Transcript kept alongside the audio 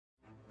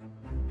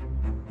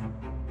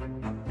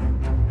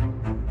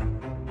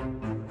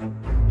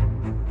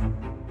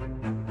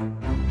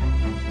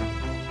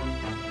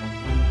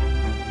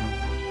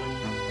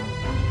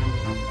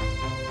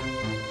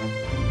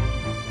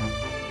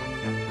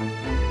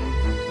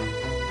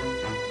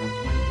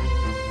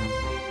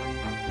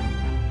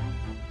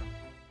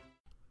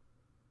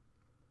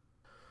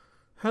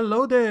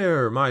Hello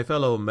there, my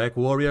fellow mech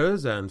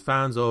warriors and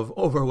fans of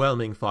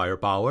overwhelming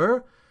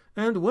firepower,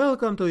 and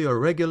welcome to your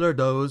regular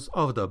dose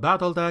of the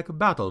Battletech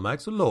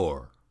Battlemech's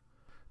lore.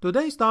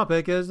 Today's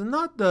topic is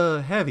not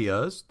the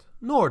heaviest,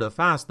 nor the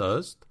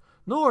fastest,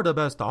 nor the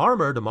best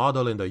armored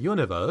model in the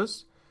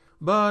universe,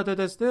 but it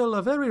is still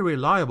a very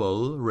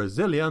reliable,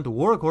 resilient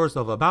workhorse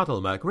of a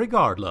Battlemech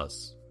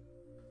regardless.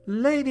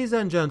 Ladies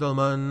and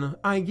gentlemen,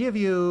 I give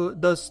you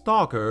the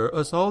Stalker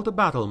Assault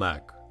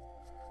Battlemech.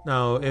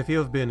 Now, if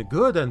you've been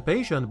good and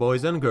patient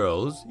boys and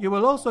girls, you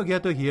will also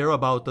get to hear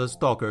about the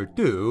Stalker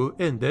 2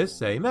 in this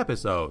same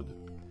episode.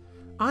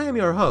 I am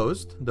your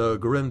host, the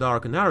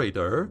grimdark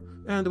narrator,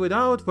 and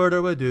without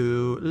further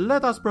ado,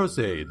 let us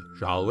proceed,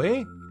 shall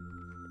we?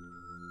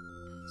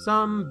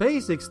 Some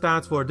basic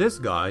stats for this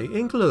guy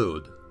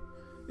include: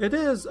 it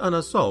is an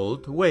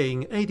assault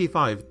weighing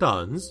 85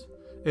 tons,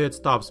 its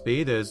top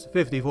speed is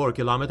 54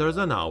 kilometers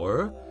an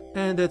hour,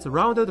 and its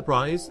rounded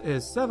price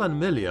is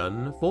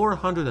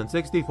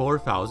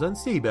 7,464,000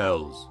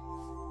 C-bills.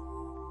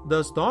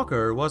 The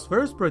Stalker was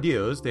first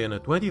produced in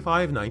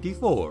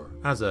 2594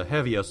 as a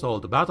heavy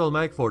assault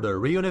battlemech for the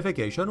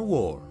Reunification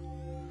War.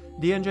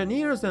 The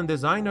engineers and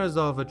designers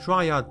of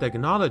Triad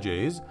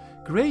Technologies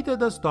created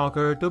the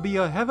Stalker to be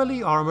a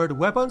heavily armored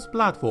weapons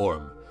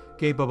platform,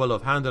 capable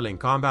of handling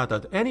combat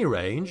at any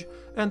range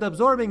and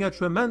absorbing a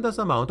tremendous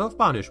amount of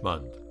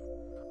punishment.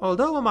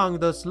 Although among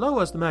the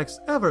slowest mechs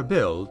ever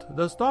built,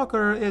 the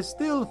Stalker is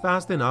still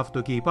fast enough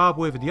to keep up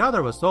with the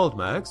other assault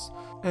mechs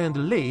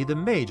and lead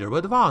major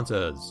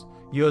advances,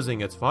 using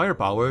its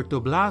firepower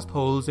to blast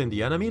holes in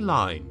the enemy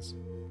lines.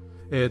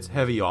 Its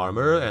heavy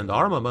armor and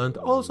armament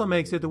also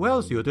makes it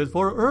well suited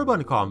for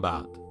urban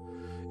combat.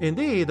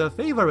 Indeed, a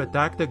favorite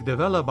tactic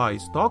developed by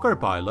Stalker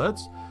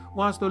pilots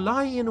was to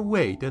lie in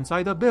wait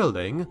inside a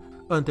building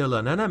until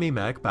an enemy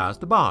mech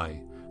passed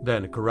by,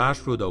 then crash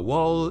through the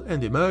wall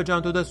and emerge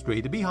onto the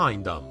street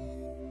behind them.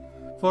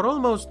 For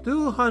almost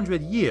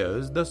 200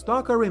 years, the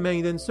Stalker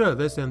remained in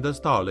service in the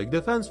Star League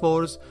Defense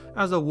Force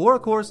as a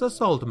workhorse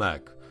assault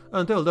mech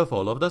until the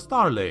fall of the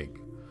Star League.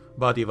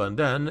 But even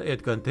then,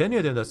 it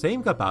continued in the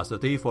same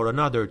capacity for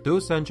another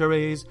 2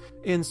 centuries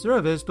in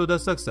service to the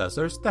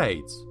successor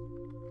states.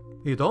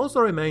 It also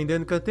remained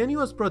in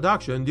continuous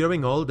production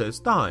during all this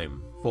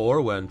time,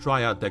 for when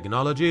Triad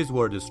Technologies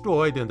were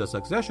destroyed in the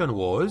Succession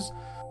Wars,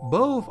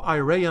 both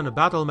Iraean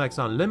Battlemechs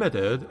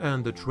Unlimited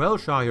and the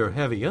Trellshire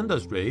Heavy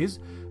Industries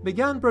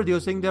began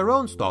producing their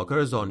own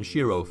Stalkers on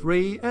Shiro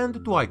 3 and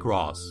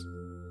Twycross.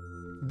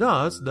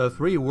 Thus, the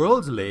Free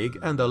Worlds League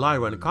and the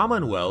Lyran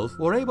Commonwealth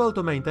were able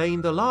to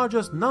maintain the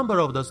largest number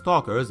of the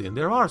Stalkers in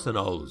their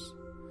arsenals.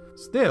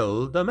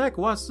 Still, the mech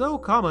was so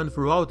common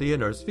throughout the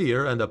Inner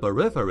Sphere and the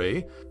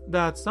Periphery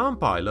that some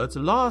pilots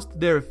lost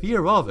their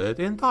fear of it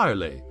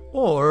entirely,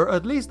 or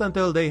at least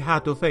until they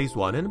had to face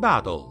one in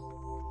battle.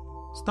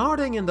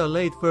 Starting in the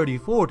late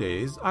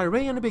 3040s,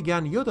 Iraean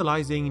began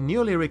utilizing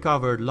newly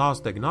recovered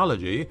lost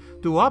technology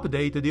to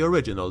update the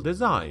original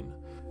design,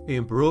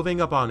 improving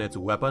upon its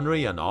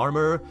weaponry and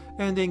armor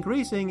and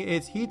increasing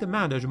its heat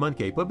management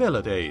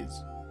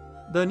capabilities.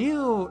 The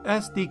new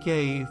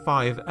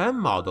STK-5M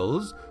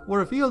models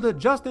were fielded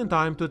just in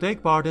time to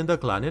take part in the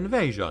clan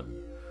invasion,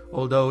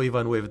 although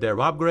even with their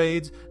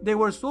upgrades, they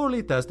were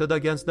sorely tested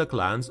against the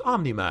clan's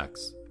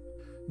Omnimechs.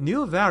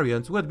 New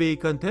variants would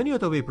continue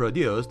to be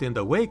produced in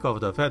the wake of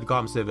the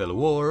Fedcom Civil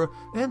War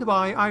and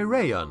by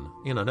Iraean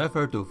in an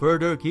effort to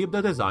further keep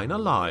the design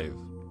alive.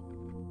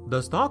 The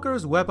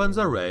Stalker's weapons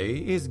array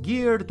is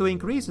geared to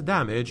increase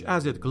damage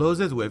as it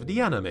closes with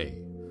the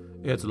enemy.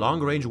 Its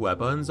long-range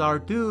weapons are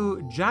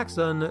 2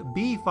 Jackson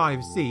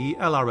B5C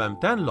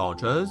LRM-10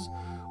 launchers,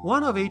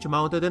 one of each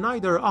mounted in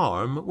either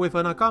arm with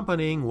an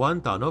accompanying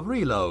 1 ton of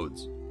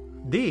reloads.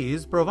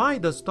 These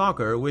provide the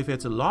Stalker with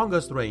its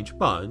longest range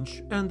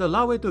punch and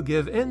allow it to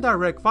give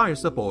indirect fire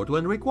support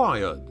when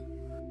required.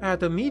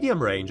 At the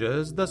medium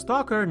ranges, the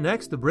Stalker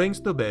next brings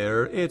to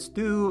bear its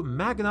 2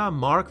 Magna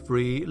Mark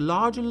III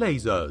large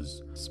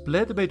lasers,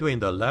 split between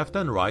the left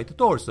and right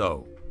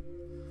torso.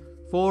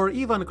 For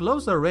even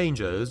closer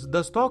ranges,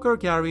 the Stalker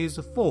carries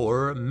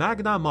 4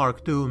 Magna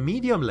Mark II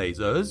medium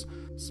lasers,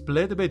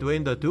 split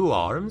between the 2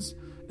 arms,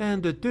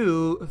 and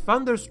 2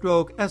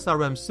 Thunderstroke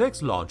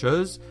SRM-6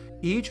 launchers,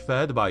 each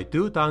fed by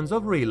 2 tons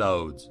of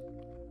reloads.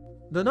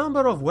 The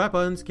number of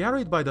weapons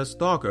carried by the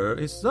Stalker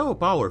is so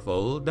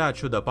powerful that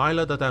should a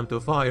pilot attempt to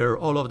fire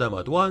all of them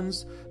at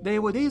once, they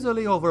would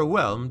easily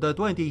overwhelm the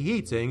 20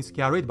 heatsinks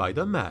carried by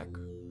the mech.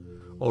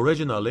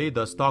 Originally,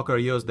 the Stalker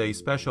used a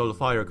special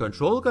fire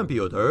control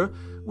computer,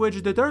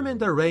 which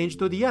determined the range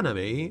to the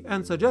enemy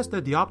and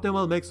suggested the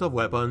optimal mix of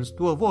weapons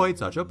to avoid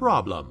such a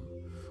problem.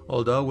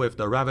 Although with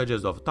the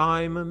ravages of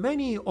time,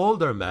 many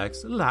older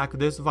mechs lack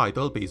this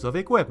vital piece of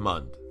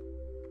equipment.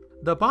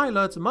 The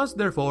pilots must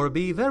therefore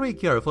be very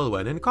careful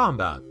when in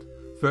combat.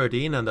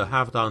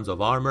 13.5 tons of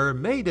armor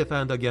may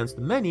defend against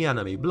many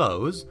enemy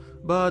blows,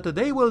 but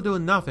they will do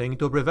nothing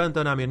to prevent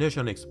an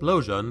ammunition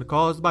explosion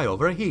caused by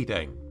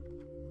overheating.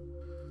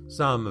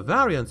 Some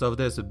variants of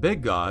this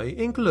big guy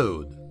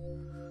include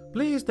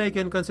Please take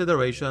in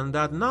consideration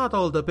that not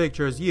all the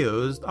pictures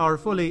used are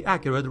fully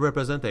accurate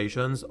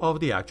representations of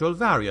the actual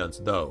variants,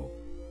 though.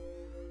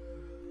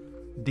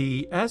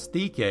 The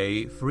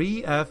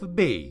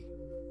STK-3FB.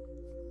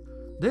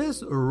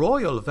 This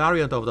royal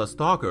variant of the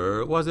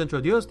Stalker was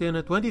introduced in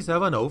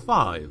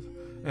 2705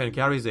 and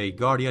carries a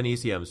Guardian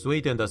ECM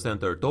suite in the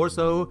center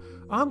torso,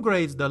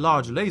 upgrades the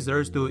large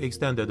lasers to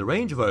extended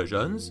range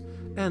versions,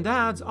 and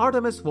adds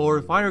Artemis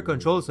IV fire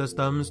control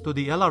systems to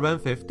the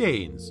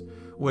LRM-15s,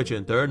 which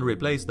in turn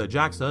replace the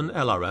Jackson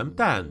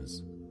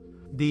LRM-10s.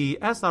 The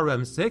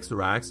SRM-6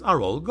 racks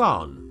are all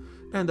gone,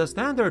 and the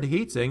standard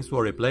heatsinks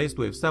were replaced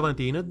with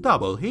 17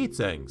 double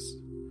heatsinks.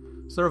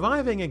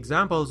 Surviving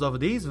examples of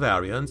these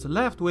variants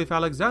left with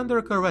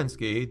Alexander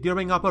Kerensky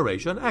during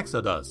Operation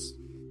Exodus.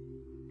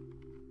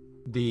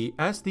 The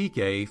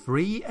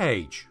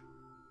STK-3H.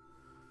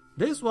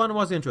 This one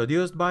was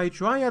introduced by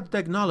Triad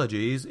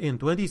Technologies in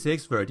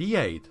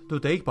 2638 to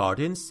take part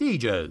in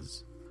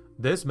sieges.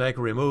 This mech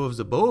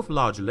removes both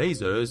large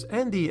lasers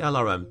and the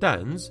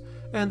LRM-10s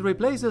and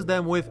replaces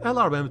them with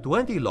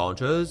LRM-20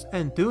 launchers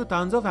and 2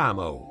 tons of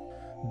ammo.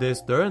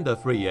 This turned the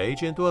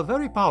 3H into a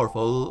very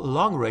powerful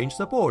long-range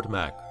support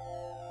mech.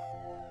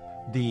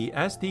 The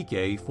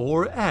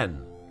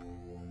STK-4N.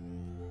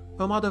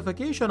 A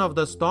modification of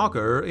the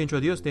Stalker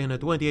introduced in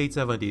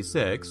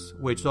 2876,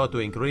 which sought to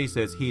increase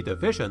its heat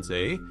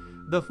efficiency,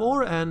 the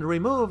 4N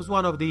removes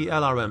one of the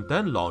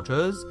LRM-10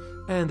 launchers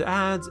and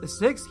adds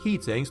 6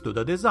 heatsinks to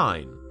the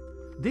design.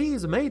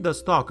 These made the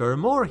Stalker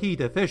more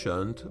heat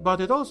efficient,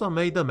 but it also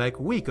made the mech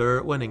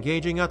weaker when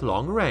engaging at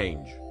long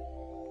range.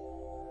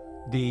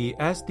 The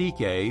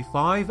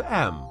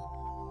STK-5M.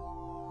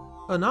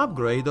 An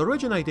upgrade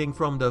originating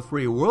from the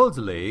Free Worlds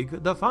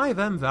League, the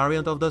 5M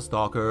variant of the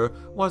Stalker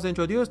was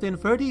introduced in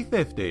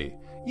 3050,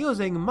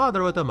 using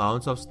moderate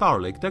amounts of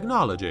Starlink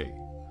technology.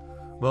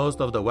 Most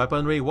of the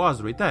weaponry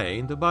was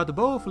retained, but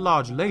both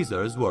large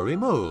lasers were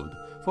removed,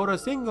 for a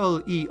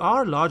single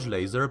ER large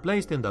laser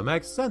placed in the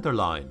mech's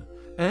centerline,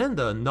 and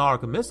a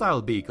NARC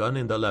missile beacon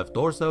in the left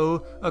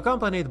torso,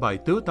 accompanied by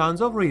 2 tons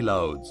of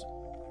reloads.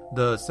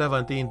 The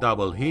 17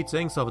 double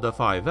heatsinks of the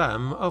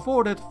 5M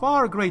afforded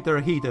far greater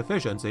heat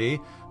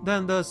efficiency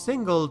than the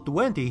single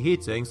 20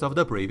 heatsinks of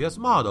the previous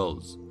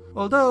models,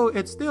 although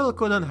it still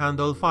couldn't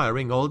handle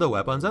firing all the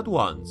weapons at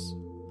once.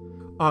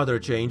 Other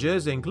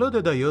changes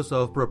included the use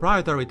of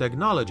proprietary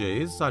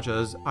technologies such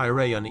as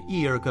Iraean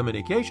ear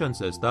communication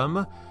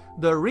system,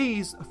 the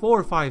Reese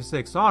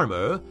 456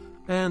 armor,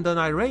 and an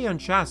Iraean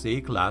chassis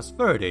class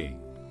 30.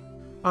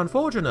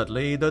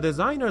 Unfortunately, the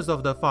designers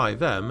of the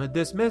 5M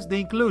dismissed the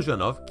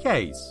inclusion of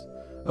case,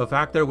 a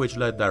factor which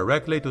led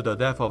directly to the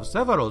death of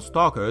several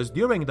Stalkers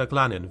during the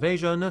clan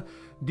invasion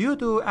due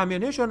to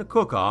ammunition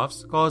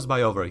cook-offs caused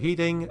by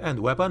overheating and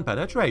weapon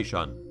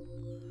penetration.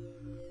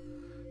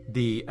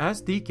 The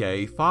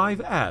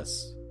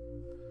STK-5S.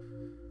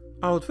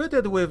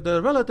 Outfitted with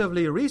the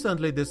relatively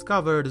recently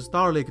discovered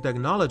Starlink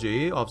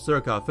technology of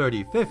circa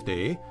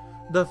 3050,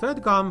 the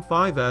Fedcom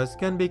 5S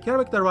can be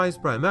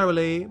characterized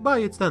primarily by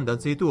its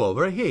tendency to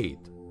overheat.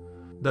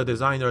 The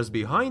designers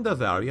behind the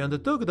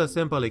variant took the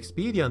simple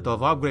expedient of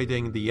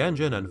upgrading the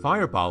engine and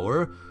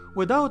firepower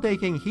without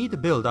taking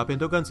heat buildup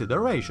into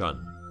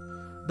consideration.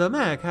 The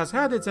mech has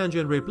had its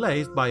engine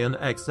replaced by an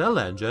XL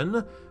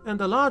engine, and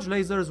the large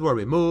lasers were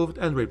removed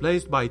and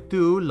replaced by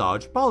 2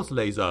 large pulse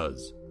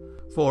lasers.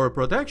 For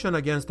protection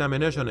against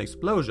ammunition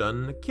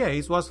explosion,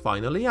 case was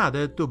finally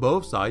added to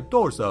both side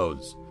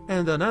torsos,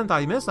 and an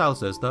anti-missile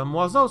system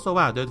was also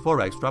added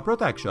for extra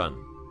protection.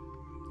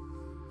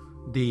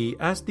 The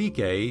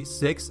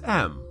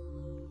STK-6M.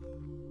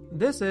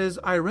 This is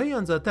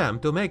Iraean's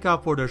attempt to make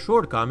up for the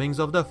shortcomings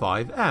of the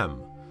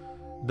 5M.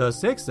 The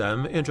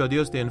 6M,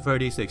 introduced in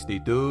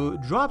 3062,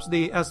 drops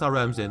the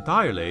SRMs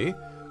entirely,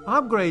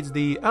 upgrades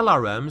the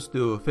LRMs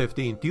to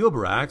 15 tube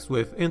racks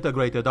with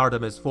integrated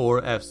Artemis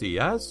IV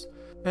FCS,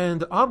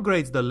 and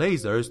upgrades the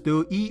lasers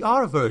to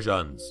ER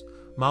versions,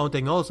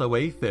 mounting also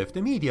a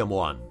 5th medium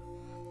one.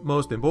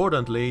 Most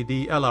importantly,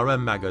 the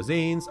LRM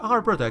magazines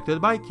are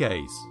protected by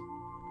case.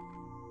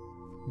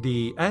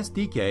 The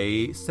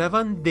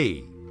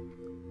STK-7D.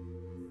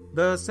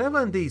 The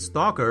 7D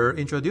Stalker,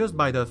 introduced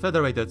by the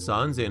Federated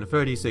Sons in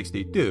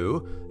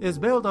 3062, is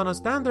built on a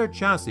standard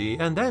chassis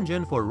and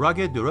engine for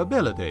rugged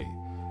durability,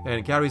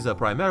 and carries a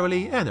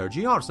primarily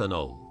energy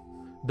arsenal.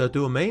 The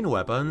 2 main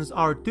weapons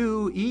are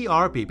 2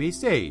 ER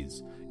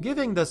PPCs,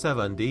 giving the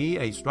 7D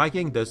a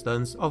striking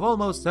distance of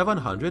almost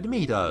 700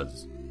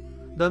 meters.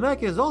 The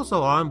mech is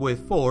also armed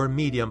with 4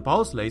 medium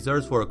pulse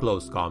lasers for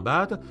close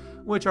combat,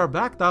 which are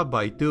backed up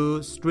by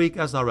 2 Streak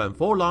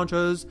SRM-4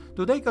 launchers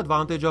to take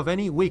advantage of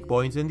any weak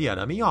points in the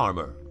enemy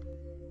armor.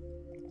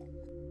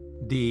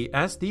 The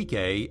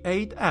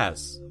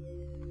STK-8S.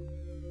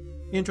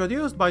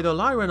 Introduced by the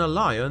Lyran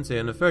Alliance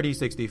in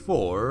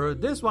 3064,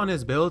 this one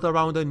is built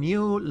around a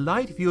new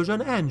light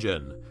fusion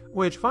engine,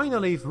 which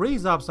finally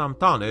frees up some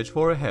tonnage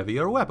for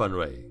heavier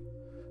weaponry.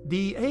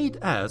 The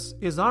 8S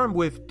is armed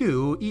with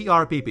 2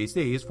 ER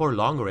PPCs for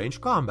long-range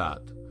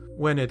combat,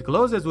 When it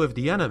closes with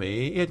the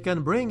enemy, it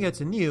can bring its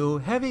new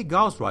heavy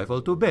Gauss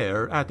rifle to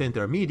bear at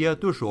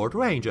intermediate to short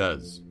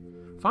ranges.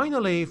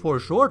 Finally, for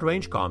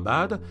short-range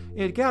combat,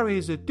 it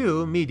carries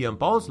 2 medium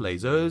pulse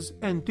lasers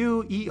and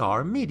 2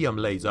 ER medium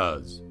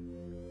lasers.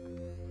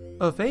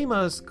 A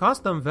famous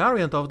custom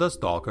variant of the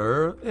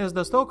Stalker is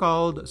the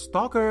so-called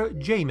Stalker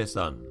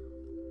Jameson.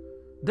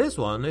 This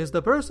one is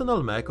the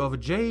personal mech of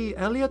J.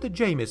 Elliot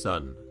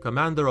Jameson,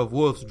 commander of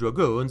Wolf's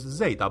Dragoons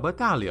Zeta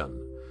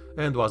Battalion,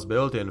 and was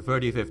built in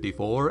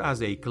 3054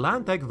 as a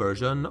Clan-Tech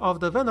version of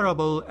the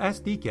venerable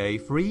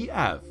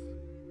STK-3F.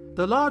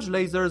 The large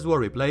lasers were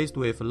replaced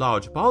with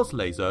large pulse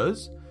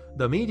lasers,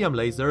 the medium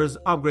lasers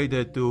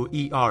upgraded to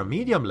ER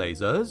medium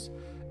lasers,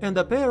 and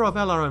a pair of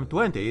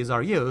LRM-20s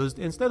are used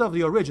instead of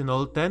the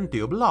original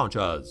 10-tube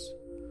launchers.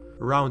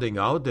 Rounding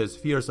out this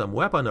fearsome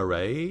weapon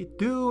array,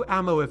 2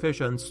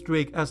 ammo-efficient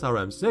Streak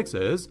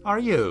SRM-6s are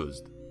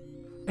used.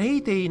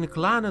 18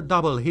 Clan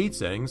double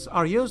heatsinks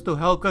are used to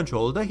help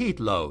control the heat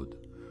load.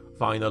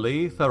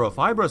 Finally,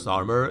 ferrofibrous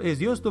armor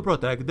is used to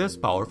protect this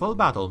powerful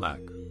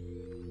Battlemech.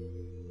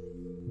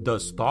 The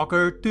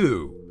Stalker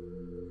 2.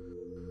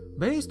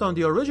 Based on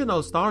the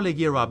original Star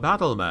League-era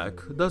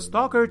Battlemech, the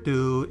Stalker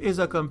 2 is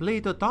a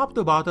complete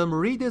top-to-bottom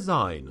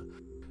redesign.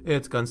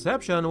 Its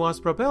conception was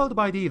propelled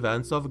by the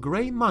events of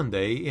Grey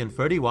Monday in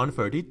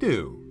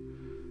 3132.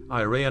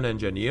 Iranian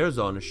engineers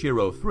on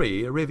Shiro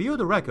 3 reviewed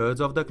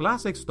records of the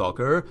classic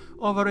Stalker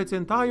over its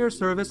entire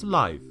service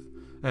life,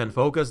 and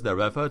focused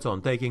their efforts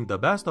on taking the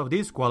best of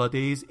these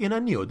qualities in a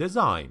new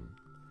design.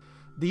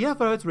 The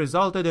efforts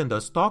resulted in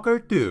the Stalker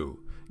 2,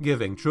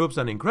 giving troops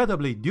an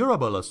incredibly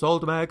durable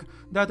assault mech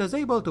that is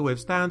able to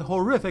withstand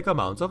horrific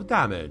amounts of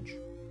damage.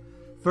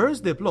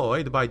 First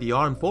deployed by the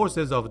armed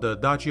forces of the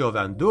Duchy of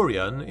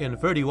Andurian in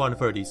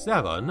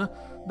 3137,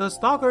 the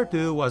Stalker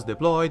 2 was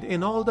deployed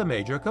in all the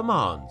major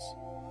commands.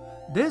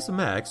 This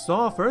mech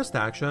saw first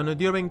action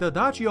during the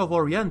Duchy of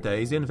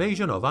Oriente's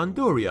invasion of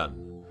Andurian.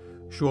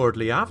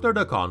 Shortly after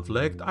the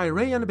conflict,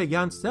 Iran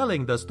began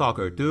selling the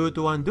Stalker 2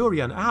 to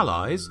Andurian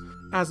allies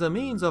as a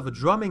means of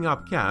drumming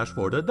up cash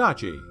for the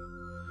Duchy.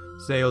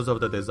 Sales of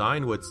the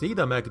design would see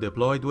the mech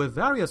deployed with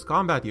various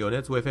combat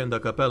units within the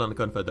Capellan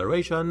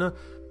Confederation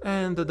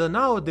and the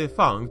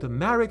now-defunct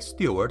Marek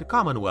Stewart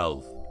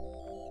Commonwealth.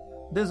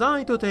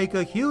 Designed to take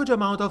a huge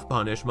amount of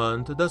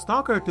punishment, the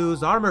Stalker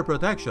 2's armor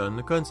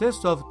protection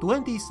consists of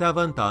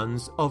 27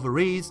 tons of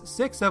Rees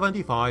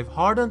 675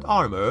 hardened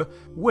armor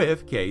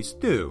with Case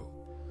 2.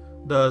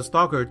 The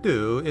Stalker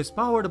 2 is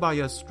powered by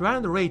a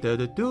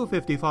Strand-rated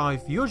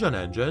 255 fusion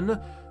engine,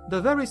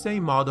 the very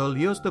same model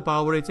used to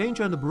power its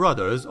ancient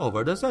brothers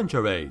over the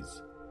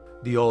centuries.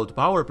 The old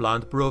power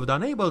plant proved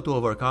unable to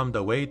overcome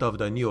the weight of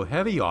the new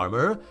heavy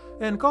armor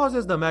and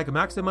causes the mech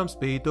maximum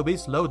speed to be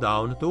slowed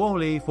down to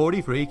only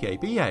 43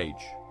 kph.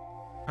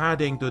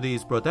 Adding to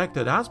these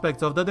protected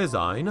aspects of the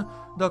design,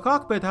 the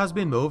cockpit has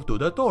been moved to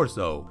the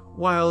torso,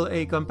 while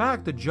a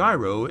compact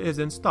gyro is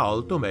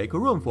installed to make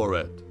room for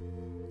it.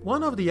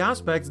 One of the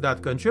aspects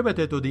that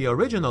contributed to the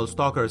original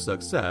Stalker's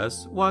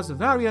success was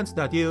variants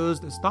that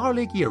used Star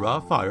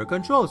League-era fire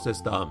control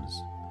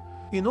systems.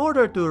 In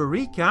order to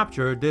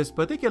recapture this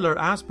particular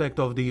aspect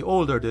of the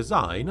older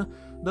design,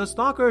 the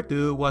Stalker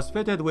 2 was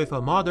fitted with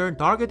a modern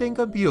targeting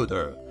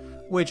computer,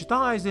 which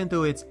ties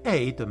into its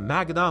 8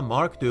 Magna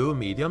Mark II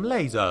medium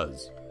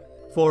lasers.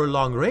 For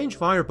long-range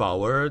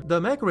firepower,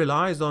 the mech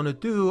relies on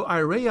 2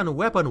 Iranian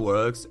Weapon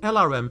Works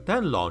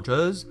LRM-10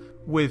 launchers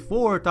with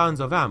 4 tons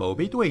of ammo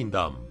between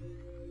them.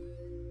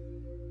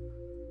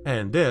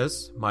 And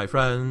this, my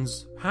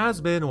friends, has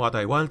been what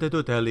I wanted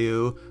to tell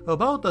you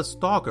about the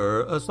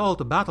Stalker Assault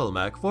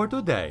Battlemech for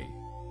today.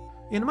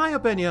 In my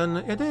opinion,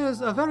 it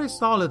is a very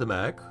solid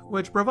mech,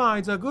 which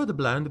provides a good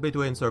blend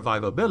between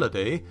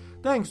survivability,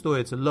 thanks to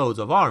its loads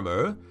of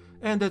armor,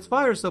 and its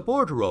fire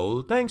support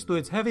role thanks to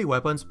its heavy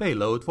weapons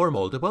payload for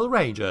multiple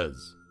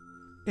ranges.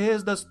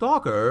 Is the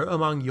Stalker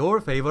among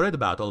your favorite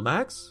battle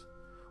mechs?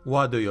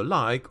 What do you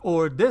like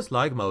or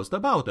dislike most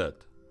about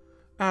it?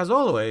 As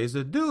always,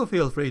 do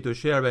feel free to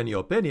share any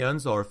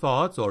opinions or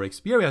thoughts or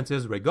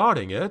experiences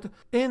regarding it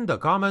in the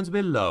comments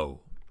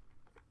below.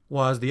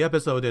 Was the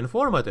episode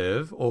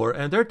informative or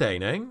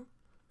entertaining?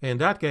 In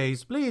that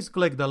case, please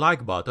click the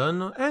like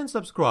button and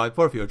subscribe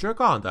for future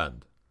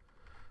content.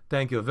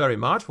 Thank you very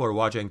much for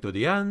watching to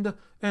the end,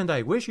 and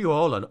I wish you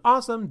all an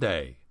awesome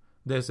day.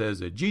 This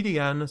is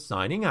GDN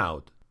signing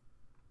out.